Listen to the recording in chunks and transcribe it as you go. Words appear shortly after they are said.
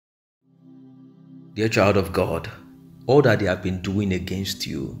Dear child of God, all that they have been doing against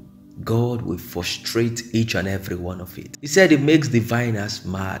you, God will frustrate each and every one of it. He said he makes diviners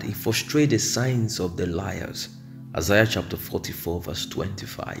mad. He frustrates the signs of the liars. Isaiah chapter 44 verse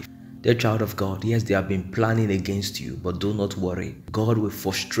 25. Dear child of God, yes, they have been planning against you, but do not worry. God will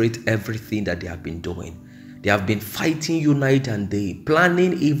frustrate everything that they have been doing. They have been fighting you night and day,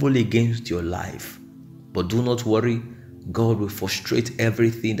 planning evil against your life. But do not worry. God will frustrate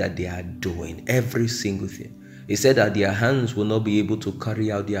everything that they are doing, every single thing. He said that their hands will not be able to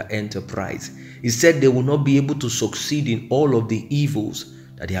carry out their enterprise. He said they will not be able to succeed in all of the evils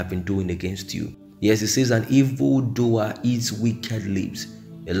that they have been doing against you. Yes, it says an evil doer eats wicked lips.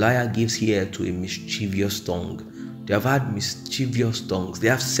 A liar gives ear to a mischievous tongue. They have had mischievous tongues. They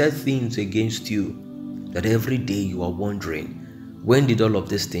have said things against you that every day you are wondering, when did all of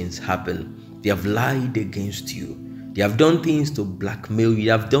these things happen? They have lied against you. They have done things to blackmail you.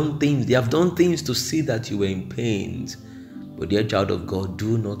 They have done things to see that you were in pain. But dear child of God,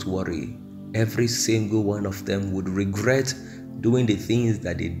 do not worry. Every single one of them would regret doing the things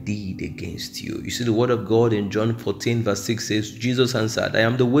that they did against you. You see, the word of God in John 14 verse 6 says, Jesus answered, I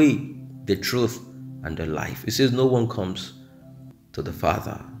am the way, the truth, and the life. It says, no one comes to the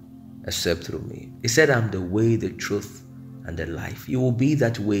Father except through me. He said, I'm the way, the truth, and the life. It will be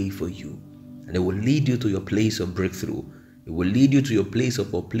that way for you. And it will lead you to your place of breakthrough. It will lead you to your place of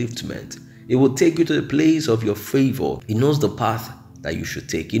upliftment. It will take you to the place of your favor. He knows the path that you should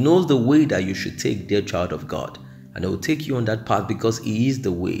take. He knows the way that you should take, dear child of God. And it will take you on that path because He is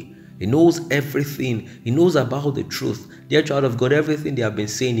the way. He knows everything. He knows about the truth. Dear child of God, everything they have been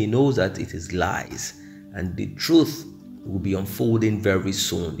saying, He knows that it is lies. And the truth will be unfolding very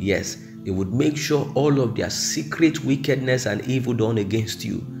soon. Yes, He would make sure all of their secret wickedness and evil done against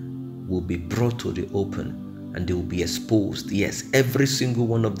you will be brought to the open and they will be exposed. Yes, every single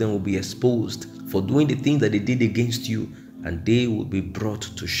one of them will be exposed for doing the things that they did against you, and they will be brought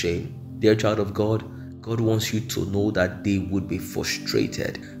to shame. Dear child of God, God wants you to know that they would be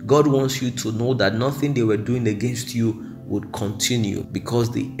frustrated. God wants you to know that nothing they were doing against you would continue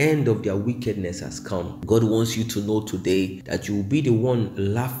because the end of their wickedness has come. God wants you to know today that you will be the one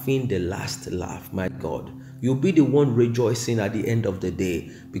laughing the last laugh. My God, you'll be the one rejoicing at the end of the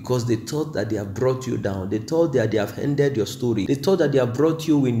day because they thought that they have brought you down. They thought that they have ended your story. They thought that they have brought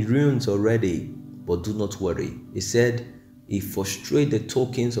you in ruins already. But do not worry. He said, He frustrates the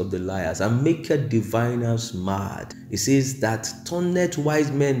tokens of the liars and maketh diviners mad. He says that turneth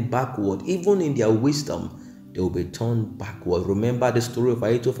wise men backward. Even in their wisdom, they will be turned backward. Remember the story of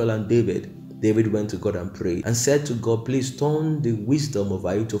Ahithophel and David. David went to God and prayed and said to God, please turn the wisdom of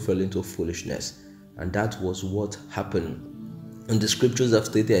Ahithophel into foolishness. And that was what happened. And the scriptures have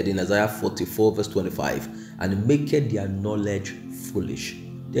stated in Isaiah 44 verse 25, and maketh their knowledge foolish.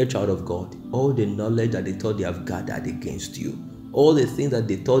 Dear child of God, all the knowledge that they thought they have gathered against you, all the things that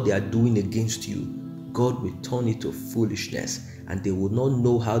they thought they are doing against you, God will turn it to foolishness, and they will not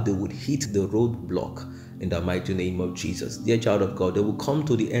know how they would hit the roadblock in the mighty name of Jesus. Dear child of God, they will come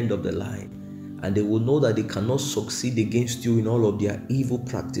to the end of the line, and they will know that they cannot succeed against you in all of their evil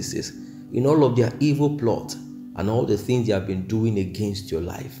practices, in all of their evil plot, and all the things they have been doing against your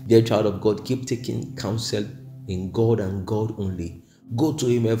life. Dear child of God, keep taking counsel in God and God only. Go to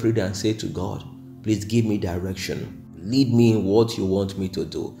Him every day and say to God, please give me direction. Lead me in what you want me to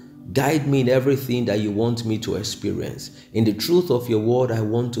do. Guide me in everything that you want me to experience. In the truth of your word, I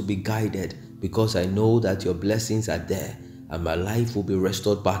want to be guided because I know that your blessings are there and my life will be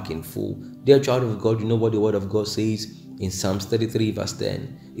restored back in full. Dear child of God, you know what the word of God says in Psalms 33 verse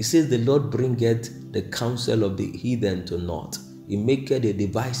 10. It says, the Lord bringeth the counsel of the heathen to naught. He maketh the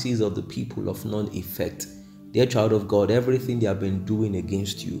devices of the people of none effect. Dear child of God, everything they have been doing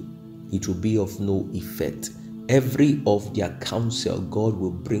against you, it will be of no effect. Every of their counsel God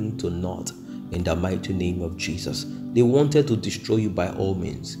will bring to naught in the mighty name of Jesus. They wanted to destroy you by all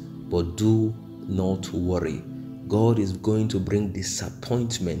means, but do not worry. God is going to bring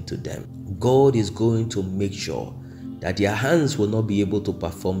disappointment to them. God is going to make sure that their hands will not be able to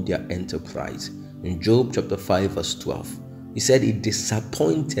perform their enterprise. In Job chapter 5 verse 12, He said He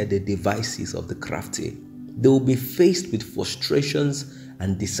disappointed the devices of the crafty. They will be faced with frustrations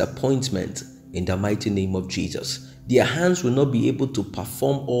and disappointment in the mighty name of Jesus. Their hands will not be able to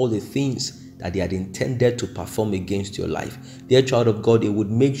perform all the things that they had intended to perform against your life. Dear child of God, they would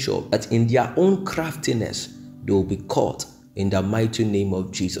make sure that in their own craftiness, they will be caught in the mighty name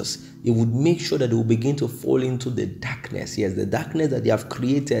of Jesus. It would make sure that they will begin to fall into the darkness. Yes, the darkness that they have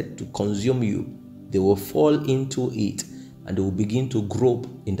created to consume you. They will fall into it and they will begin to grope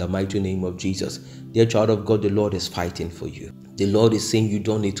in the mighty name of Jesus. Dear child of God, the Lord is fighting for you. The Lord is saying you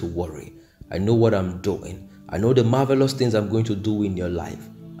don't need to worry. I know what I'm doing. I know the marvelous things I'm going to do in your life.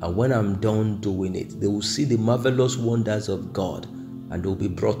 And when I'm done doing it, they will see the marvelous wonders of God and they will be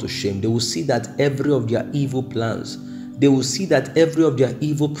brought to shame. They will see that every of their evil plans, they will see that every of their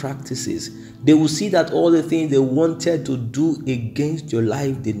evil practices, they will see that all the things they wanted to do against your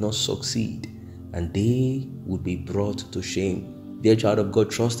life did not succeed, and they would be brought to shame. Dear child of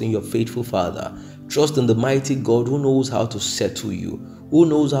God, trust in your faithful Father. Trust in the mighty God who knows how to settle you, who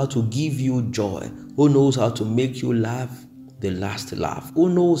knows how to give you joy, who knows how to make you laugh the last laugh, who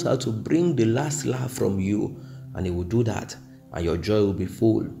knows how to bring the last laugh from you, and He will do that, and your joy will be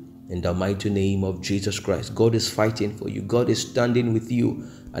full. In the mighty name of Jesus Christ, God is fighting for you. God is standing with you.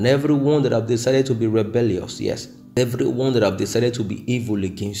 And everyone that have decided to be rebellious, yes, everyone that have decided to be evil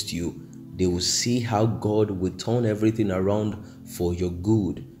against you, they will see how God will turn everything around for your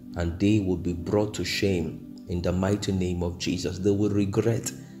good, and they will be brought to shame in the mighty name of Jesus. They will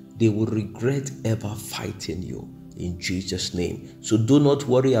regret ever fighting you in Jesus' name. So do not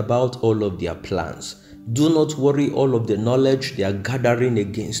worry about all of their plans. Do not worry all of the knowledge they are gathering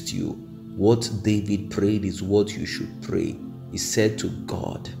against you. What David prayed is what you should pray. He said to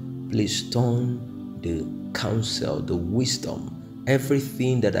God, please turn the counsel, the wisdom,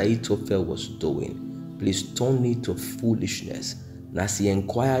 everything that Ahithophel was doing, please turn it to foolishness. And as he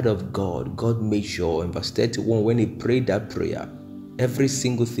inquired of God, God made sure in verse 31, when he prayed that prayer, every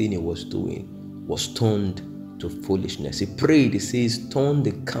single thing he was doing was turned to foolishness. He prayed, he says, turn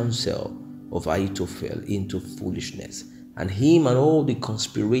the counsel of Ahithophel into foolishness. And him and all the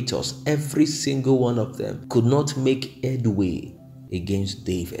conspirators, every single one of them, could not make headway against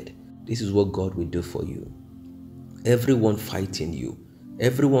David. This is what God will do for you. Everyone fighting you,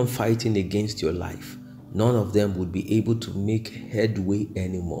 everyone fighting against your life, none of them would be able to make headway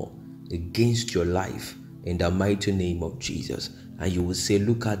anymore against your life in the mighty name of Jesus. And you will say,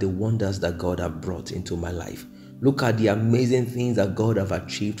 look at the wonders that God has brought into my life. Look at the amazing things that God has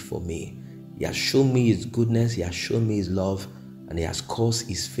achieved for me. He has shown me His goodness, He has shown me His love, and He has caused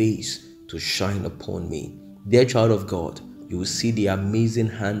His face to shine upon me. Dear child of God, you will see the amazing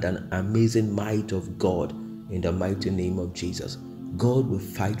hand and amazing might of God in the mighty name of Jesus. God will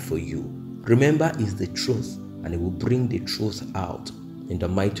fight for you. Remember, it's the truth, and He will bring the truth out in the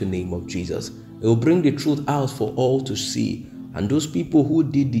mighty name of Jesus. He will bring the truth out for all to see. And those people who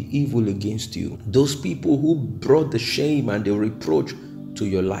did the evil against you, those people who brought the shame and the reproach to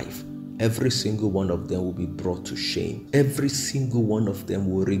your life, every single one of them will be brought to shame. Every single one of them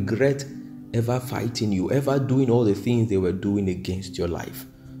will regret ever fighting you, ever doing all the things they were doing against your life.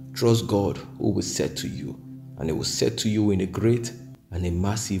 Trust God who will settle you, and He will settle you in a great and a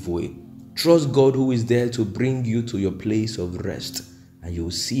massive way. Trust God who is there to bring you to your place of rest, and you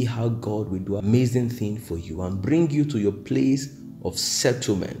will see how God will do amazing things for you and bring you to your place of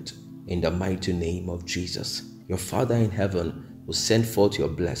settlement in the mighty name of Jesus. Your Father in heaven will send forth your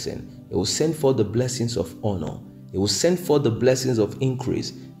blessing. It will send forth the blessings of honor. It will send forth the blessings of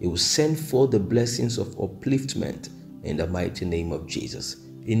increase. It will send forth the blessings of upliftment in the mighty name of Jesus.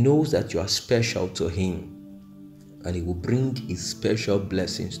 He knows that you are special to Him, and He will bring His special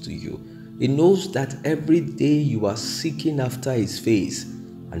blessings to you. He knows that every day you are seeking after His face,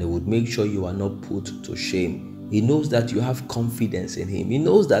 and He would make sure you are not put to shame. He knows that you have confidence in Him. He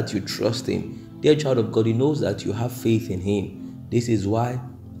knows that you trust Him. Dear child of God, He knows that you have faith in Him. This is why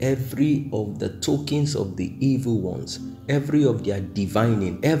every of the tokens of the evil ones, every of their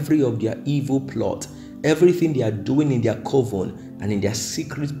divining, every of their evil plot, everything they are doing in their coven and in their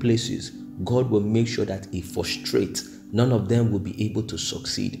secret places, God will make sure that He frustrates. None of them will be able to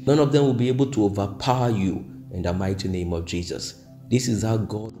succeed. None of them will be able to overpower you in the mighty name of Jesus. This is how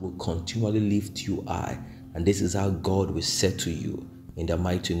God will continually lift you high, and this is how God will settle you in the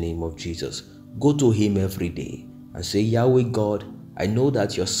mighty name of Jesus. Go to Him every day and say, Yahweh God, I know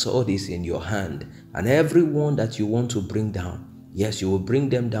that your sword is in your hand, and everyone that you want to bring down, yes, you will bring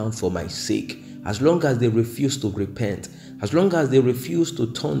them down for my sake. As long as they refuse to repent, as long as they refuse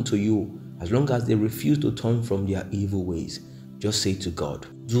to turn to you, as long as they refuse to turn from their evil ways, just say to God,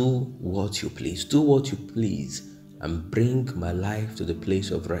 do what you please, do what you please, and bring my life to the place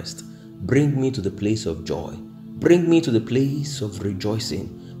of rest. Bring me to the place of joy. Bring me to the place of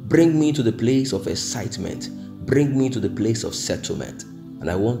rejoicing. Bring me to the place of excitement. Bring me to the place of settlement. And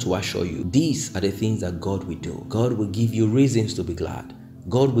I want to assure you, these are the things that God will do. God will give you reasons to be glad.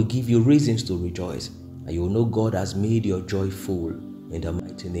 God will give you reasons to rejoice. And you will know God has made your joy full in the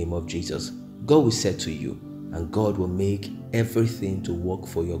mighty name of Jesus. God will settle you, and God will make everything to work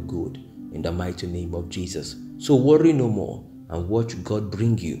for your good in the mighty name of Jesus. So worry no more, and watch God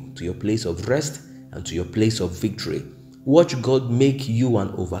bring you to your place of rest and to your place of victory. Watch God make you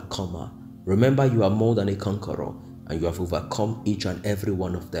an overcomer. Remember, you are more than a conqueror, and you have overcome each and every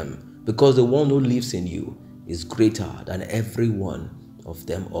one of them, because the one who lives in you is greater than every one of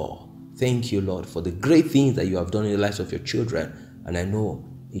them all. Thank you, Lord, for the great things that you have done in the lives of your children, and I know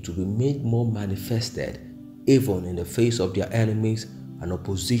it will be made more manifested even in the face of their enemies and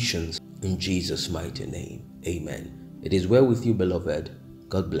oppositions, in Jesus' mighty name. Amen. It is well with you, beloved.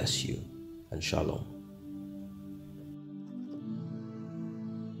 God bless you, and shalom.